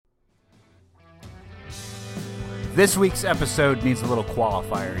This week's episode needs a little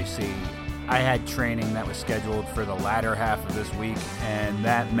qualifier. You see, I had training that was scheduled for the latter half of this week, and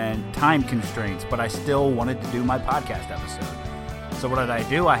that meant time constraints, but I still wanted to do my podcast episode. So what did I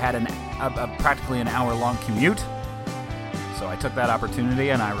do? I had practically an hour-long commute, so I took that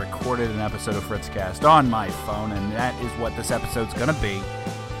opportunity and I recorded an episode of Fritzcast on my phone, and that is what this episode's going to be.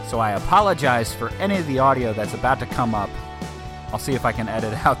 So I apologize for any of the audio that's about to come up. I'll see if I can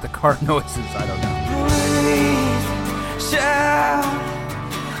edit out the car noises. I don't know. Breathe, shout,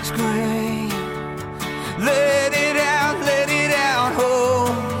 scream, let it out, hold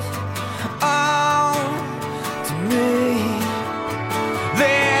on to me.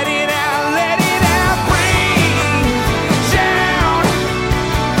 Let it out, breathe, shout,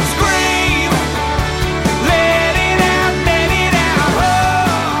 scream, let it out,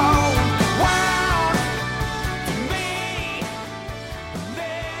 hold on to me.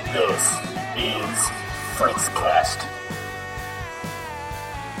 This is Fritzcast.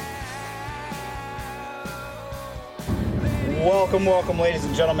 Welcome, ladies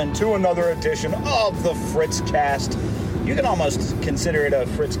and gentlemen, to another edition of the Fritzcast. You can almost consider it a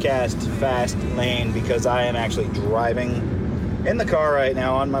Fritzcast fast lane because I am actually driving in the car right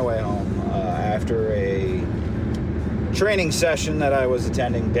now on my way home after a training session that I was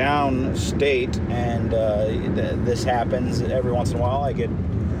attending downstate, and this happens every once in a while. I get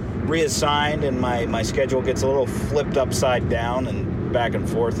reassigned and my schedule gets a little flipped upside down and back and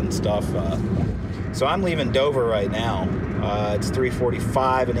forth and stuff. So I'm leaving Dover right now. It's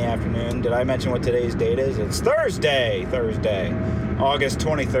 3:45 in the afternoon. Did I mention what today's date is? It's Thursday, August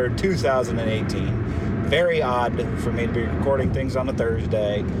 23rd, 2018. Very odd for me to be recording things on a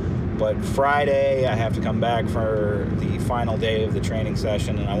Thursday, but Friday I have to come back for the final day of the training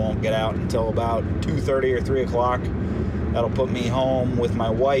session, and I won't get out until about 2:30 or 3 o'clock. That'll put me home with my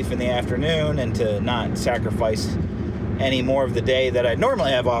wife in the afternoon, and to not sacrifice any more of the day that I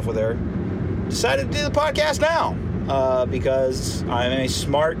normally have off with her, decided to do the podcast now. Because I'm a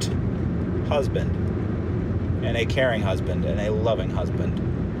smart husband, and a caring husband, and a loving husband,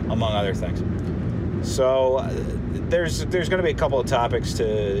 among other things. So there's going to be a couple of topics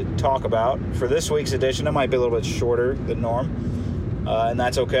to talk about for this week's edition. It might be a little bit shorter than norm, and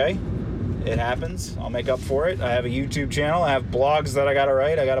that's okay. It happens. I'll make up for it. I have a YouTube channel. I have blogs that I got to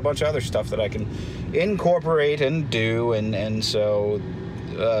write. I got a bunch of other stuff that I can incorporate and do, and so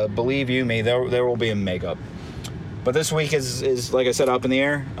believe you me, there will be a makeup. But this week is, like I said, up in the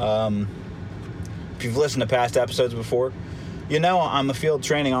air. If you've listened to past episodes before, you know I'm a field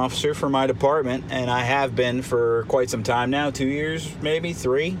training officer for my department, and I have been for quite some time now, 2 years, maybe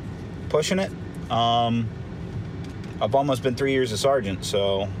 3, pushing it. I've almost been 3 years a sergeant,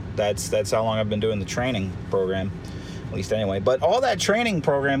 so that's how long I've been doing the training program, at least anyway. But all that training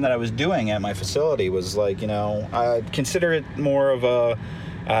program that I was doing at my facility was like, I consider it more of a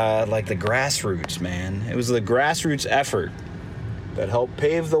like the grassroots, man. It was the grassroots effort that helped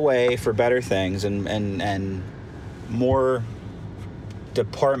pave the way for better things and more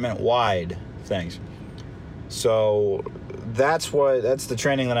department-wide things. So that's the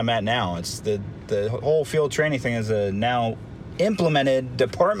training that I'm at now. It's the whole field training thing is now implemented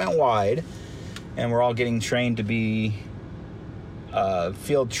department-wide, and we're all getting trained to be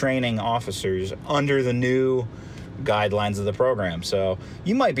field training officers under the new guidelines of the program. So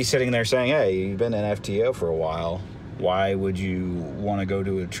you might be sitting there saying, hey, you've been in FTO for a while. Why would you want to go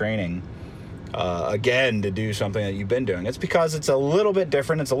to a training again to do something that you've been doing? It's because it's a little bit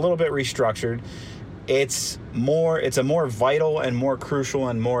different. It's a little bit restructured. It's a more vital and more crucial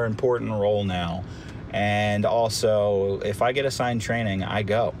and more important role now. And also, if I get assigned training, I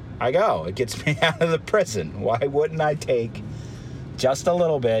go. It gets me out of the prison. Why wouldn't I take just a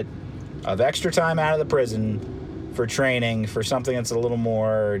little bit of extra time out of the prison for training for something that's a little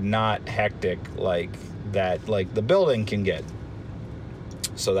more not hectic like the building can get?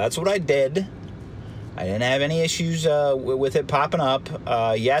 So that's what I did. I didn't have any issues with it popping up.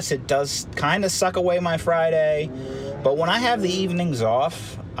 Yes, it does kind of suck away my Friday, but when I have the evenings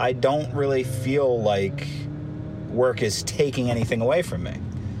off, I don't really feel like work is taking anything away from me.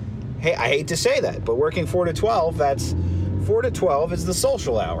 Hey, I hate to say that, but working 4 to 12, 4 to 12 is the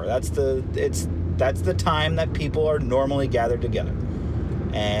social hour. That's the time that people are normally gathered together.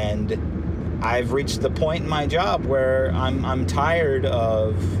 And I've reached the point in my job where I'm tired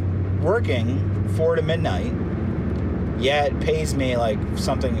of working 4 to midnight, yet it pays me like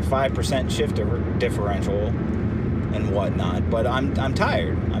something 5% shift differential and whatnot. But I'm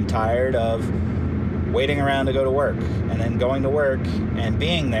tired. I'm tired of waiting around to go to work and then going to work and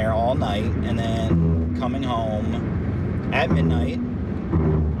being there all night and then coming home at midnight.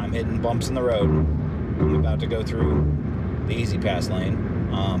 I'm hitting bumps in the road I'm about to go through the Easy Pass lane.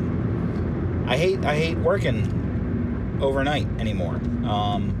 I hate working overnight anymore.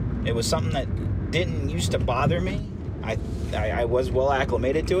 It was something that didn't used to bother me. I was well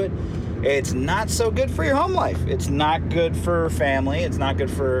acclimated to it. It's not so good for your home life. It's not good for family. It's not good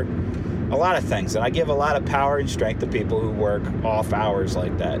for a lot of things. And I give a lot of power and strength to people who work off hours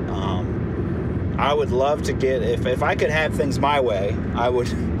like that. I would love to get, if I could have things my way, I would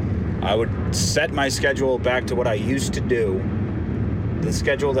set my schedule back to what I used to do. The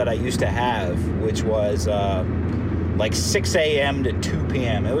schedule that I used to have, which was like 6 a.m. to 2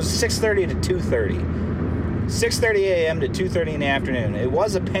 p.m. It was 6:30 to 2:30. 6:30 a.m. to 2:30 in the afternoon. It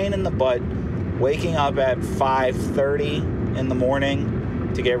was a pain in the butt waking up at 5:30 in the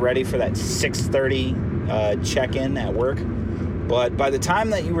morning to get ready for that 6:30 check-in at work. But by the time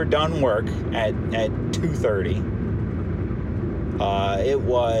that you were done work at 2:30, it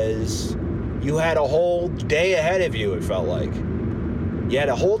was, you had a whole day ahead of you, it felt like. You had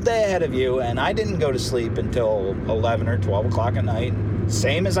a whole day ahead of you, and I didn't go to sleep until 11 or 12 o'clock at night.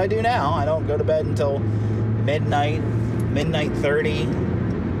 Same as I do now. I don't go to bed until midnight 30,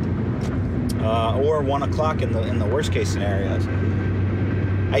 or 1 o'clock in the worst case scenarios.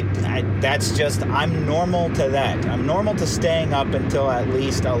 That's just, I'm normal to that. I'm normal to staying up until at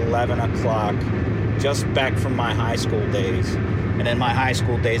least 11 o'clock, just back from my high school days. And in my high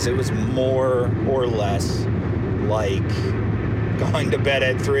school days, it was more or less like going to bed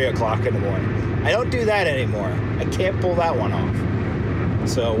at 3 o'clock in the morning. I don't do that anymore. I can't pull that one off.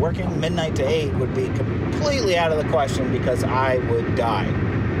 So working midnight to 8 would be completely out of the question, because I would die.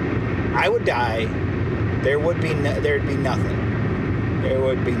 I would die. There'd be nothing. There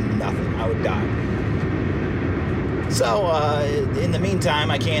would be nothing. I would die. So, in the meantime,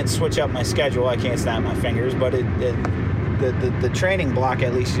 I can't switch up my schedule. I can't snap my fingers, but the training block,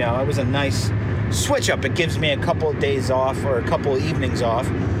 at least, it was a nice switch up. It gives me a couple of days off, or a couple of evenings off.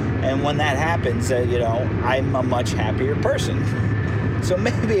 And when that happens, I'm a much happier person. So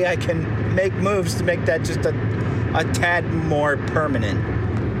maybe I can make moves to make that just a tad more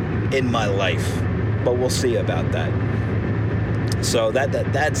permanent in my life. But we'll see about that. So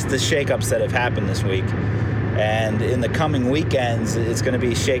that's the shakeups that have happened this week. And in the coming weekends, it's going to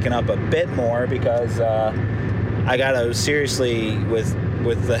be shaken up a bit more, because I got to seriously,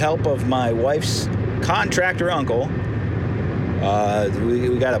 with the help of my wife's contractor uncle,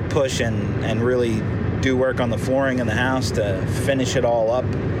 we got to push and really do work on the flooring in the house to finish it all up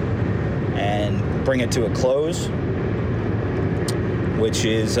and bring it to a close, which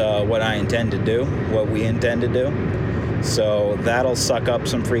is what I intend to do, what we intend to do. So that'll suck up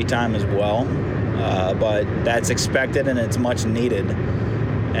some free time as well, but that's expected and it's much needed.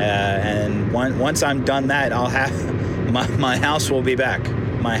 And once I'm done that, I'll have my house will be back.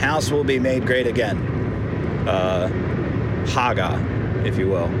 My house will be made great again. Haga, if you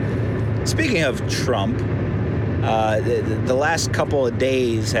will. Speaking of Trump, the last couple of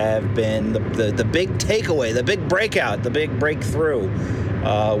days have been the big takeaway, the big breakout, the big breakthrough,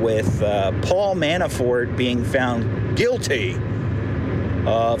 with Paul Manafort being found guilty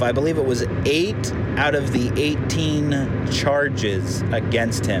of, I believe it was 8 out of the 18 charges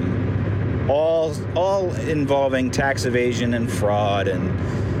against him, all involving tax evasion and fraud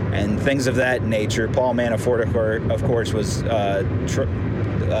and things of that nature. Paul Manafort, of course, was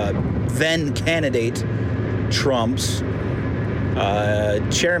then candidate Trump's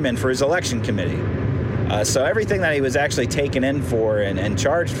chairman for his election committee. So everything that he was actually taken in for and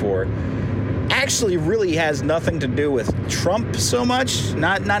charged for actually really has nothing to do with Trump so much.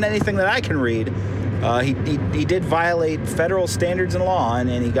 Not anything that I can read. He did violate federal standards and law, and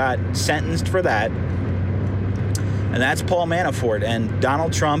he got sentenced for that. And that's Paul Manafort. And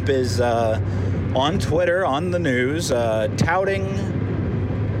Donald Trump is on Twitter, on the news, touting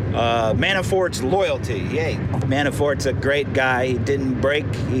Manafort's loyalty. Yay. Manafort's a great guy. He didn't break.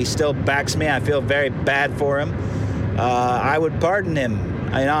 He still backs me. I feel very bad for him. I would pardon him.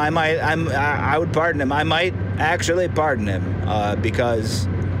 I would pardon him. I might actually pardon him because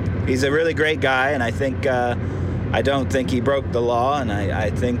he's a really great guy, and I think I don't think he broke the law, and I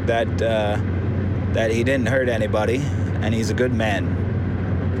think that that he didn't hurt anybody, and he's a good man.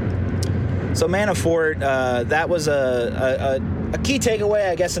 So Manafort, that was a key takeaway,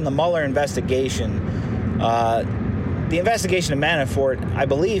 I guess, in the Mueller investigation. The investigation of Manafort, I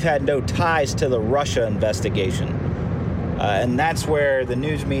believe, had no ties to the Russia investigation. And that's where the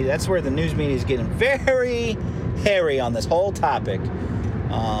news media is getting very hairy on this whole topic.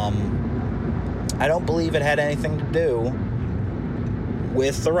 I don't believe it had anything to do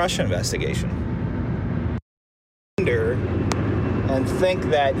with the Russia investigation. And think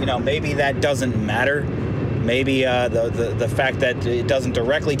that, maybe that doesn't matter. Maybe the fact that it doesn't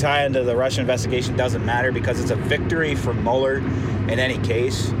directly tie into the Russia investigation doesn't matter because it's a victory for Mueller in any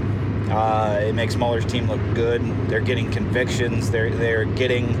case. It makes Mueller's team look good. They're getting convictions. They're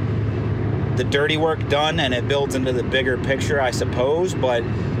getting the dirty work done, and it builds into the bigger picture, I suppose. But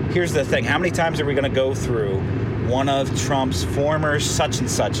here's the thing. How many times are we going to go through one of Trump's former such and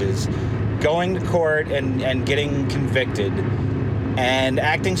suches going to court and getting convicted and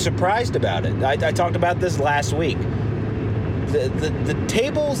acting surprised about it? I talked about this last week. The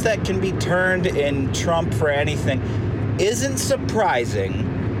tables that can be turned in Trump for anything isn't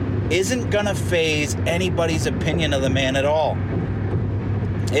surprising, isn't going to phase anybody's opinion of the man at all.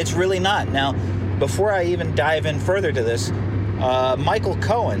 It's really not. Now, before I even dive in further to this, Michael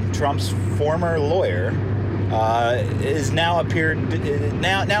Cohen, Trump's former lawyer, is now appearing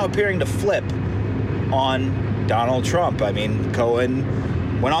to flip on Donald Trump. I mean,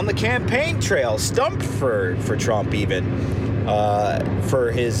 Cohen went on the campaign trail, stumped for Trump even,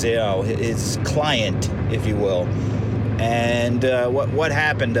 for his his client, if you will. And what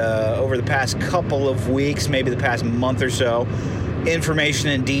happened over the past couple of weeks, maybe the past month or so,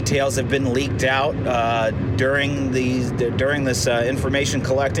 information and details have been leaked out during this information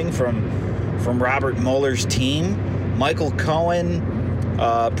collecting from Robert Mueller's team. Michael Cohen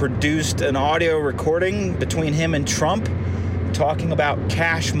produced an audio recording between him and Trump talking about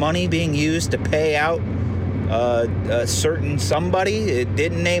cash money being used to pay out a certain somebody. It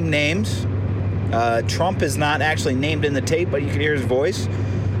didn't name names. Trump is not actually named in the tape, but you can hear his voice.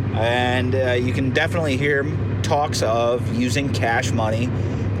 And you can definitely hear talks of using cash money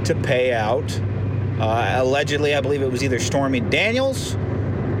to pay out. Allegedly, I believe it was either Stormy Daniels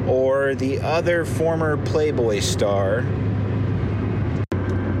or the other former Playboy star.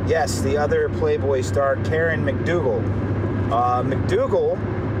 Yes, the other Playboy star, Karen McDougal. McDougal,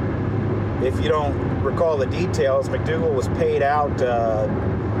 if you don't recall the details, McDougal was paid out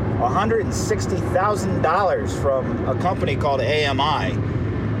 $160,000 from a company called AMI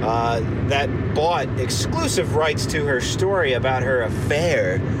that bought exclusive rights to her story about her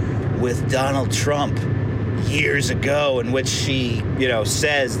affair with Donald Trump years ago, in which she,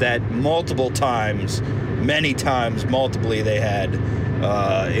 says that many times, multiply, they had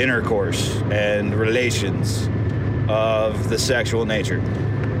intercourse and relations of the sexual nature.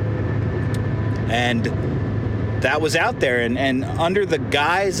 And that was out there, and under the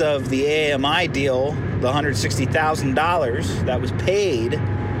guise of the AMI deal, the $160,000 that was paid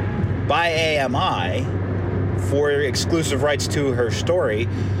by AMI for exclusive rights to her story,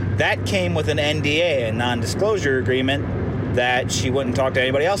 that came with an NDA, a non-disclosure agreement, that she wouldn't talk to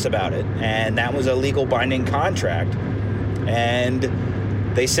anybody else about it, and that was a legal binding contract. And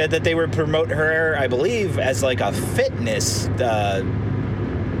they said that they would promote her, I believe, as like a fitness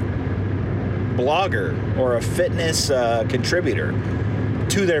blogger or a fitness contributor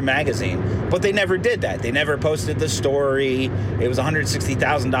to their magazine, but they never did that. They never posted the story. It was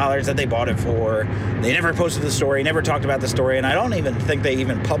 $160,000 that they bought it for. They never posted the story, never talked about the story, and I don't even think they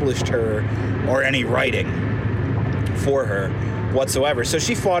even published her or any writing for her whatsoever. So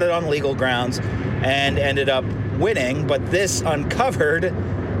she fought it on legal grounds and ended up winning, but this uncovered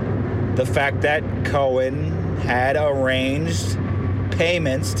the fact that Cohen had arranged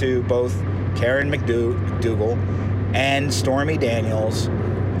payments to both Karen McDougal and Stormy Daniels,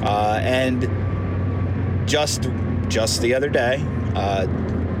 and just the other day,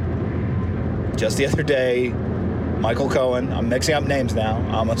 Michael Cohen, I'm mixing up names now,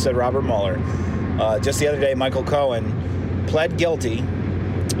 I almost said Robert Mueller, just the other day, Michael Cohen pled guilty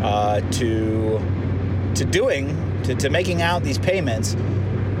to making out these payments,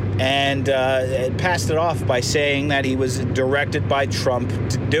 and passed it off by saying that he was directed by Trump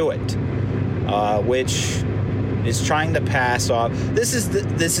to do it, which is trying to pass off. This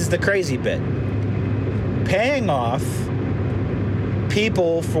is the crazy bit. Paying off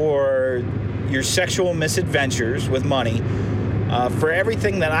people for your sexual misadventures with money, for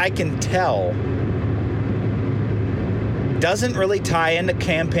everything that I can tell, doesn't really tie into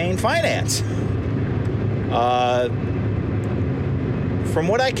campaign finance. From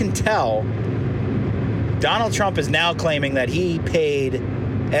what I can tell, Donald Trump is now claiming that he paid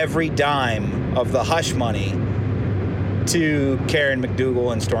every dime of the hush money to Karen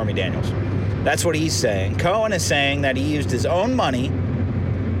McDougal and Stormy Daniels. That's what he's saying. Cohen is saying that he used his own money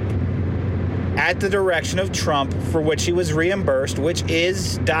at the direction of Trump, for which he was reimbursed, which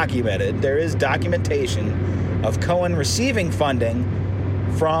is documented. There is documentation of Cohen receiving funding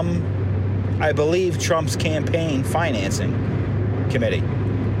from, I believe, Trump's campaign financing committee,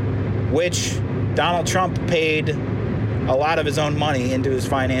 which Donald Trump paid a lot of his own money into his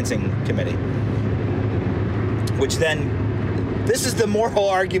financing committee. Which then, this is the moral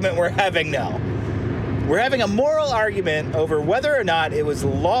argument we're having now. We're having a moral argument over whether or not it was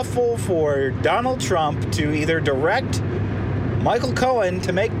lawful for Donald Trump to either direct Michael Cohen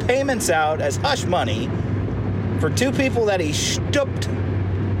to make payments out as hush money for two people that he slept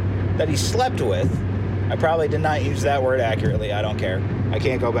with. I probably did not use that word accurately. I don't care. I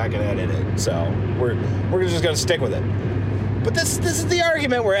can't go back and edit it. So we're just going to stick with it. But this is the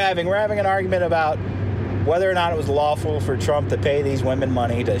argument we're having. We're having an argument about whether or not it was lawful for Trump to pay these women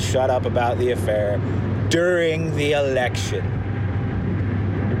money to shut up about the affair during the election.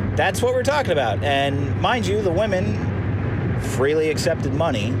 That's what we're talking about. And mind you, the women freely accepted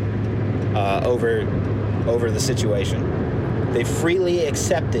money over the situation. They freely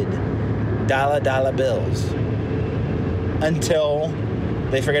accepted dollar bills until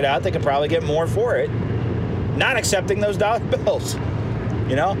they figured out they could probably get more for it, not accepting those dollar bills.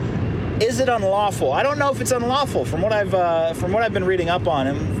 You know, is it unlawful? I don't know if it's unlawful. From what I've been reading up on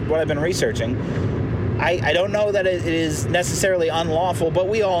and what I've been researching, I don't know that it is necessarily unlawful. But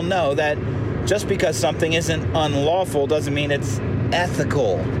we all know that just because something isn't unlawful doesn't mean it's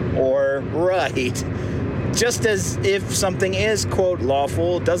ethical or right. Just as if something is, quote,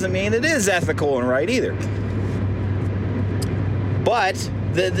 lawful, doesn't mean it is ethical and right either. But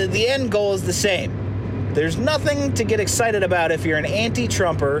the end goal is the same. There's nothing to get excited about if you're an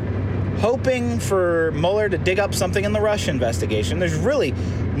anti-Trumper hoping for Mueller to dig up something in the Russia investigation. There's really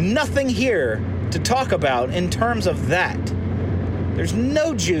nothing here to talk about in terms of that. There's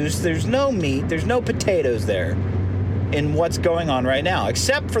no juice, there's no meat, there's no potatoes there in what's going on right now,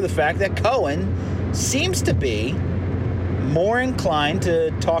 except for the fact that Cohen seems to be more inclined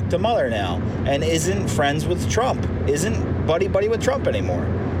to talk to Mueller now and isn't friends with Trump, isn't buddy-buddy with Trump anymore.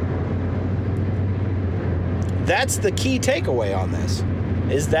 That's the key takeaway on this,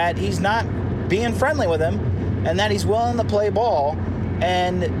 is that he's not being friendly with him and that he's willing to play ball.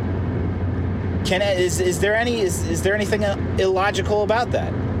 And is there anything illogical about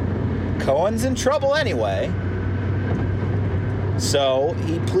that? Cohen's in trouble anyway, so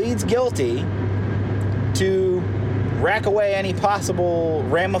he pleads guilty to rack away any possible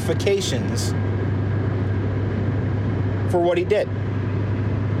ramifications for what he did.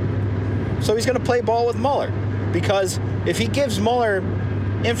 So he's going to play ball with Mueller, because if he gives Mueller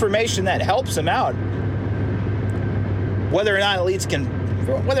information that helps him out, whether or not it leads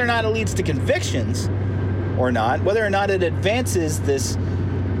to convictions or not, whether or not it advances this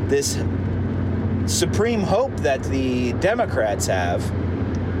supreme hope that the Democrats have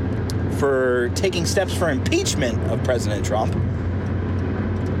for taking steps for impeachment of President Trump,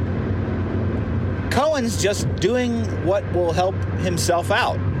 Cohen's just doing what will help himself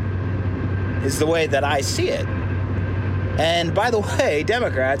out, is the way that I see it. And by the way,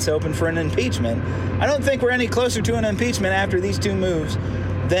 Democrats open for an impeachment. I don't think we're any closer to an impeachment after these two moves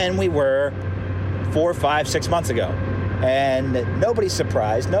than we were 4, 5, 6 months ago. And nobody's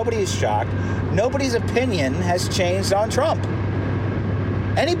surprised, nobody's shocked, nobody's opinion has changed on Trump.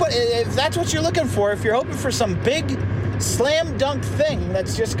 Anybody, if that's what you're looking for, if you're hoping for some big slam dunk thing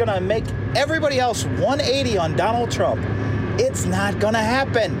that's just going to make everybody else 180 on Donald Trump, it's not going to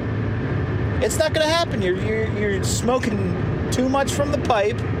happen. It's not going to happen. You're smoking too much from the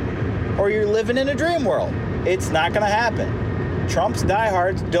pipe, or you're living in a dream world. It's not going to happen. Trump's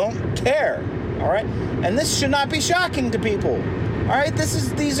diehards don't care. All right, and this should not be shocking to people. All right,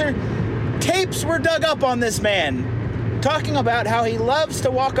 these are tapes were dug up on this man talking about how he loves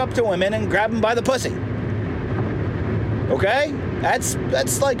to walk up to women and grab them by the pussy. Okay, that's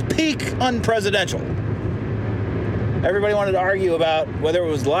like peak unpresidential. Everybody wanted to argue about whether it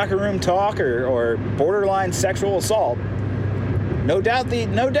was locker room talk or borderline sexual assault. No doubt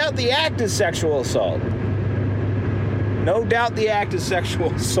the act is sexual assault. No doubt the act is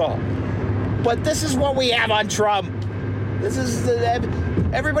sexual assault. But this is what we have on Trump.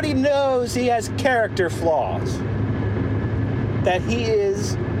 Everybody knows he has character flaws. That he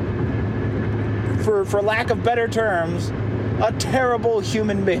is, for lack of better terms, a terrible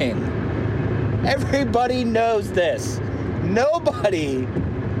human being. Everybody knows this. Nobody,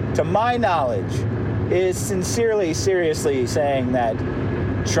 to my knowledge, is sincerely, seriously saying that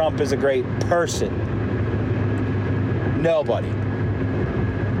Trump is a great person. Nobody.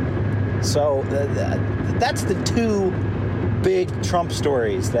 So that's the two big Trump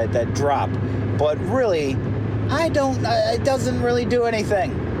stories that drop. But really, it doesn't really do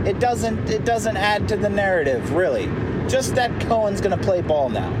anything. It doesn't add to the narrative, really. Just that Cohen's going to play ball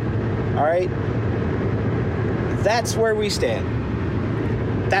now. All right? That's where we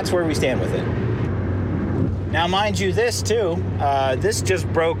stand. That's where we stand with it. Now, mind you, this too, this just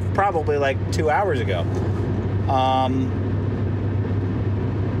broke probably like 2 hours ago.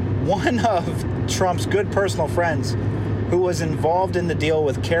 One of Trump's good personal friends who was involved in the deal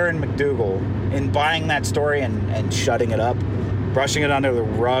with Karen McDougal in buying that story and shutting it up, brushing it under the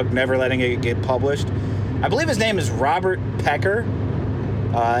rug, never letting it get published. I believe his name is Robert Pecker.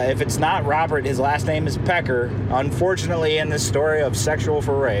 If it's not Robert, his last name is Pecker. Unfortunately, in this story of sexual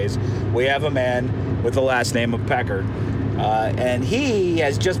forays, we have a man with the last name of Pecker. And he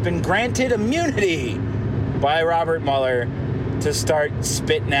has just been granted immunity by Robert Mueller to start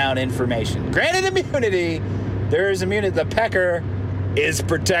spitting out information. Granted immunity, there is immunity. The Pecker is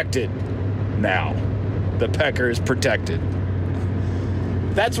protected now. The Pecker is protected.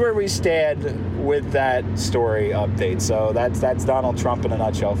 That's where we stand with that story update. So that's Donald Trump in a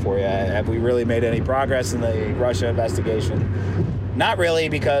nutshell for you. Have we really made any progress in the Russia investigation? Not really,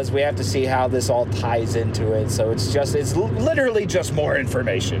 because we have to see how this all ties into it. So it's literally just more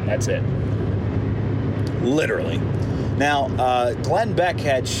information. That's it. Literally. Now, Glenn Beck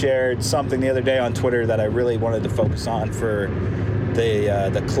had shared something the other day on Twitter that I really wanted to focus on for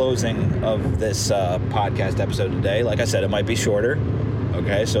the closing of this podcast episode today. Like I said, it might be shorter.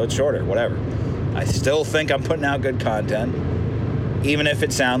 Okay, so it's shorter, whatever. I still think I'm putting out good content, even if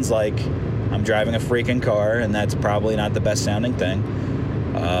it sounds like I'm driving a freaking car, and that's probably not the best sounding thing.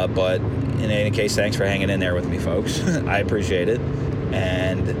 But in any case, thanks for hanging in there with me, folks. I appreciate it.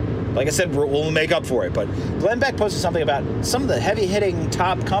 And like I said, we'll make up for it. But Glenn Beck posted something about some of the heavy-hitting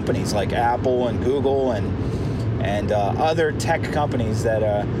top companies like Apple and Google and other tech companies that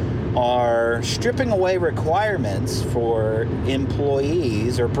are stripping away requirements for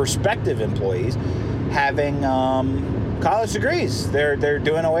employees or prospective employees having college degrees. They're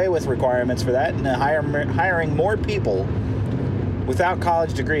doing away with requirements for that and hiring more people without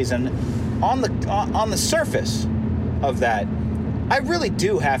college degrees. And on the surface of that, I really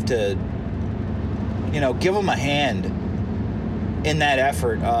do have to, give them a hand in that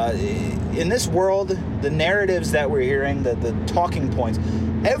effort. In this world, the narratives that we're hearing, the talking points,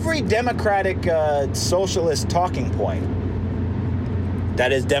 every democratic socialist talking point,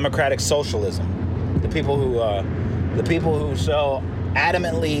 that is democratic socialism, the people who so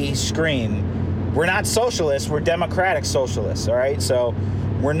adamantly scream, we're not socialists, we're democratic socialists, all right? So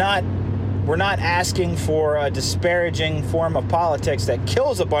we're not asking for a disparaging form of politics that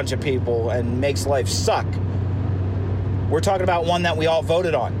kills a bunch of people and makes life suck. We're talking about one that we all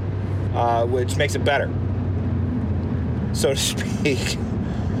voted on, which makes it better, so to speak.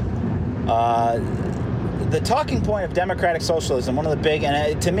 The talking point of democratic socialism, one of the big,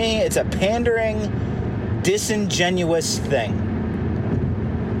 and to me, it's a pandering, disingenuous thing.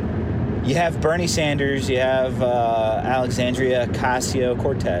 You have Bernie Sanders, you have Alexandria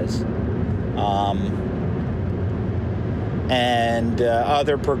Ocasio-Cortez, and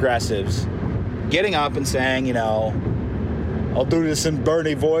other progressives getting up and saying, I'll do this in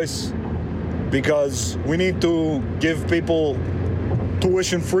Bernie voice because we need to give people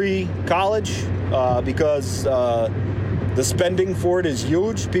tuition-free college because the spending for it is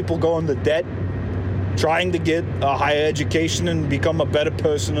huge. People go into debt trying to get a higher education and become a better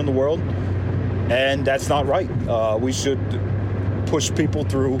person in the world. And that's not right. We should push people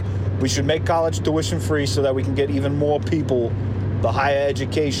through. We should make college tuition-free so that we can get even more people the higher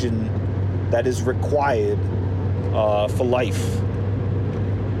education that is required for life.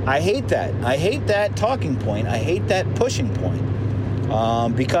 I hate that. I hate that talking point. I hate that pushing point.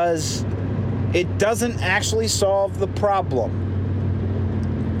 Because it doesn't actually solve the problem.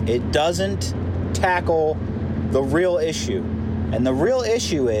 It doesn't tackle the real issue. And the real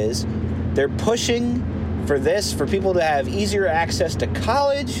issue is they're pushing for this, for people to have easier access to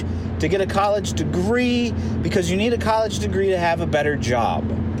college, to get a college degree, because you need a college degree to have a better job.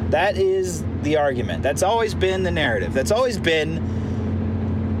 That is the argument. That's always been the narrative. That's always been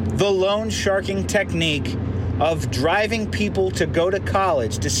the loan sharking technique of driving people to go to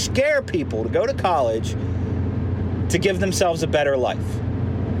college, to scare people to go to college, to give themselves a better life.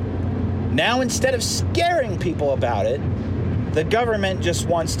 Now, instead of scaring people about it, the government just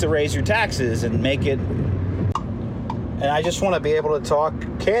wants to raise your taxes and make it... And I just want to be able to talk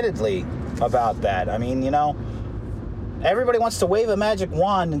candidly about that. I mean, everybody wants to wave a magic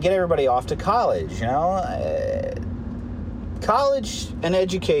wand and get everybody off to college, College and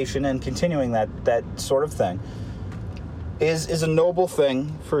education and continuing that sort of thing is a noble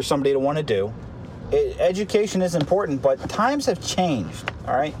thing for somebody to want to do. Education is important, but times have changed,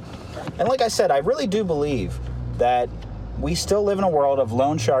 all right? And like I said, I really do believe that we still live in a world of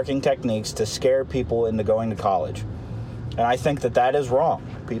loan sharking techniques to scare people into going to college. And I think that is wrong.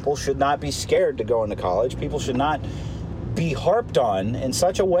 People should not be scared to go into college. People should not be harped on in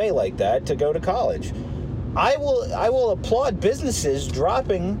such a way like that to go to college. I will applaud businesses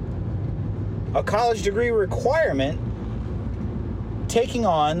dropping a college degree requirement, taking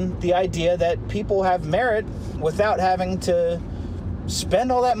on the idea that people have merit without having to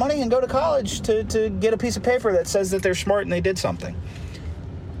spend all that money and go to college to get a piece of paper that says that they're smart and they did something.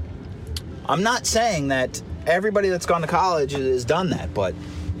 I'm not saying that everybody that's gone to college has done that, but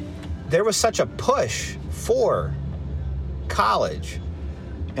there was such a push for college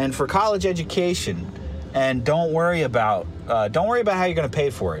and for college education, and don't worry about how you're going to pay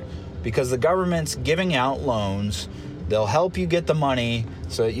for it, because the government's giving out loans. They'll help you get the money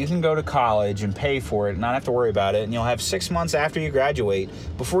so that you can go to college and pay for it and not have to worry about it. And you'll have 6 months after you graduate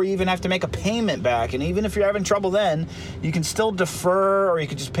before you even have to make a payment back. And even if you're having trouble then, you can still defer, or you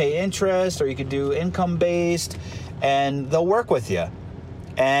could just pay interest, or you could do income-based, and they'll work with you.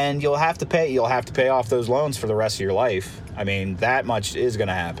 And you'll have to pay off those loans for the rest of your life. I mean, that much is going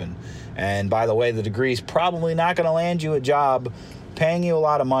to happen. And by the way, the degree's probably not going to land you a job paying you a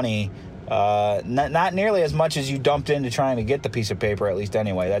lot of money. Not nearly as much as you dumped into trying to get the piece of paper, at least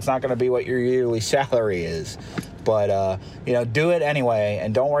anyway. That's not going to be what your yearly salary is. But, do it anyway,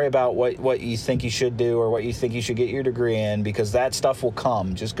 and don't worry about what you think you should do or what you think you should get your degree in, because that stuff will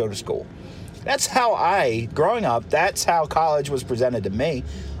come. Just go to school. That's how growing up, that's how college was presented to me.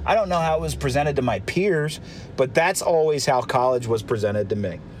 I don't know how it was presented to my peers, but that's always how college was presented to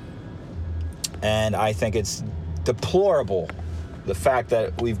me. And I think it's deplorable, the fact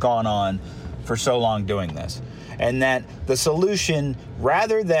that we've gone on for so long doing this. And that the solution,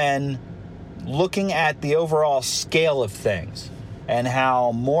 rather than looking at the overall scale of things and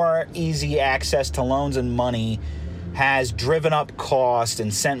how more easy access to loans and money has driven up cost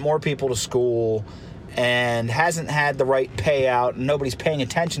and sent more people to school and hasn't had the right payout, and nobody's paying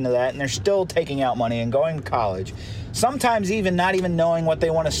attention to that, and they're still taking out money and going to college, sometimes even not even knowing what they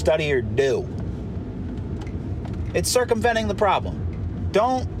want to study or do. It's circumventing the problem.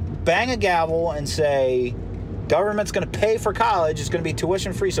 Don't bang a gavel and say government's going to pay for college, it's going to be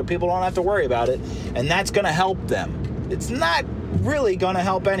tuition free so people don't have to worry about it, and that's going to help them. It's not really going to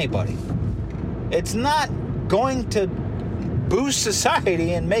help anybody. It's not going to boost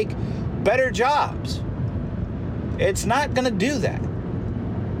society and make better jobs. It's not going to do that.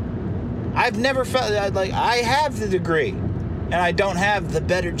 I've never felt like I have the degree and I don't have the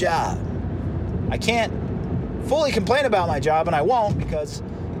better job. I can't fully complain about my job, and I won't, because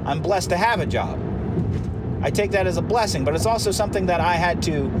I'm blessed to have a job. I take that as a blessing, but it's also something that I had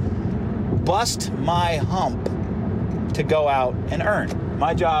to bust my hump to go out and earn.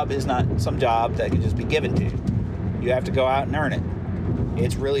 My job is not some job that can just be given to you. You have to go out and earn it.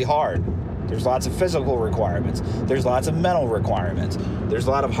 It's really hard. There's lots of physical requirements. There's lots of mental requirements. There's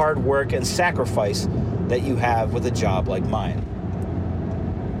a lot of hard work and sacrifice that you have with a job like mine.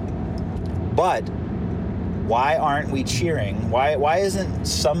 But why aren't we cheering? Why isn't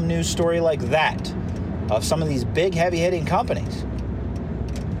some news story like that of some of these big, heavy-hitting companies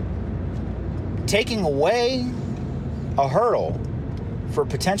taking away a hurdle for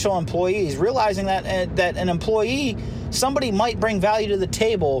potential employees, realizing that an employee, somebody might bring value to the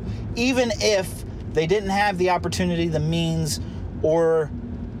table even if they didn't have the opportunity, the means, or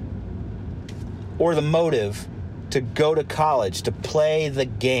the motive to go to college, to play the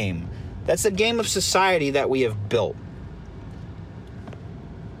game. That's the game of society that we have built.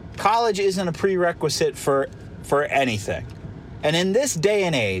 College isn't a prerequisite for anything. And in this day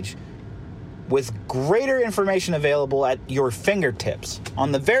and age, with greater information available at your fingertips,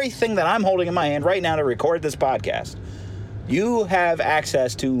 on the very thing that I'm holding in my hand right now to record this podcast, you have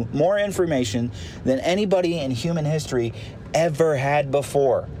access to more information than anybody in human history ever had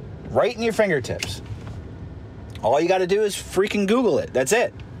before. Right in your fingertips. All you got to do is freaking Google it. That's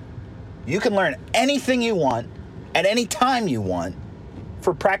it. You can learn anything you want at any time you want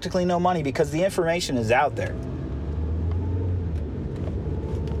for practically no money, because the information is out there.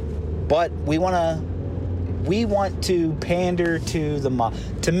 But we want to pander to the mob.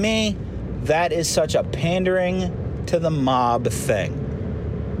 To me, that is such a pandering to the mob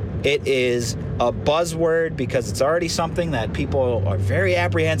thing. It is a buzzword because it's already something that people are very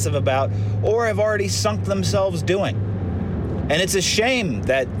apprehensive about or have already sunk themselves doing. And it's a shame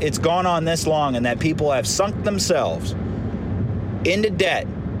that it's gone on this long and that people have sunk themselves into debt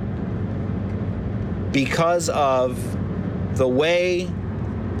because of the way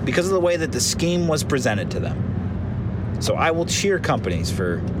that the scheme was presented to them. So I will cheer companies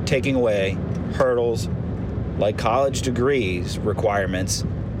for taking away hurdles like college degrees requirements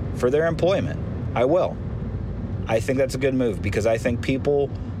for their employment. I will. I think that's a good move because I think people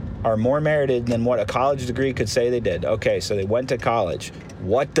are more merited than what a college degree could say they did. Okay, so they went to college.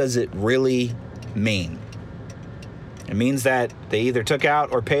 What does it really mean? It means that they either took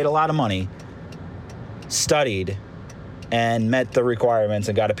out or paid a lot of money, studied, and met the requirements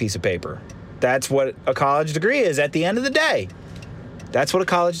and got a piece of paper. That's what a college degree is at the end of the day. That's what a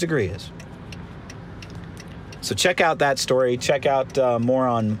college degree is. So check out that story. Check out more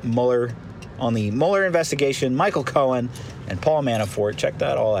on Mueller, on the Mueller investigation, Michael Cohen, and Paul Manafort. Check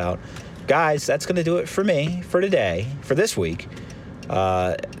that all out. Guys, that's going to do it for me for today, for this week.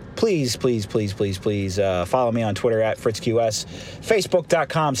 Please follow me on Twitter at FritzQS,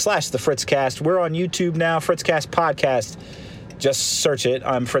 Facebook.com/The Fritzcast. We're on YouTube now, Fritzcast Podcast. Just search it.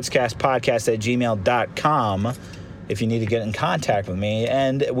 I'm fritzcastpodcast@gmail.com if you need to get in contact with me.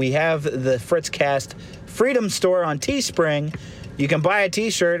 And we have the Fritzcast Freedom Store on Teespring. You can buy a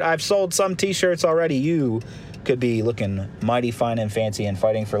t-shirt. I've sold some t-shirts already. You could be looking mighty fine and fancy and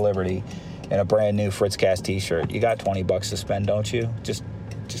fighting for liberty in a brand new Fritzcast t-shirt. You got $20 to spend, don't you? Just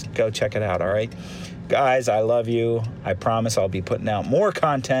go check it out, all right? Guys, I love you. I promise I'll be putting out more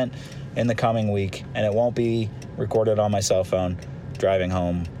content in the coming week, and it won't be recorded on my cell phone driving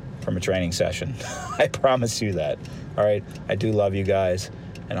home from a training session. I promise you that, all right? I do love you guys,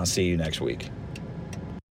 and I'll see you next week.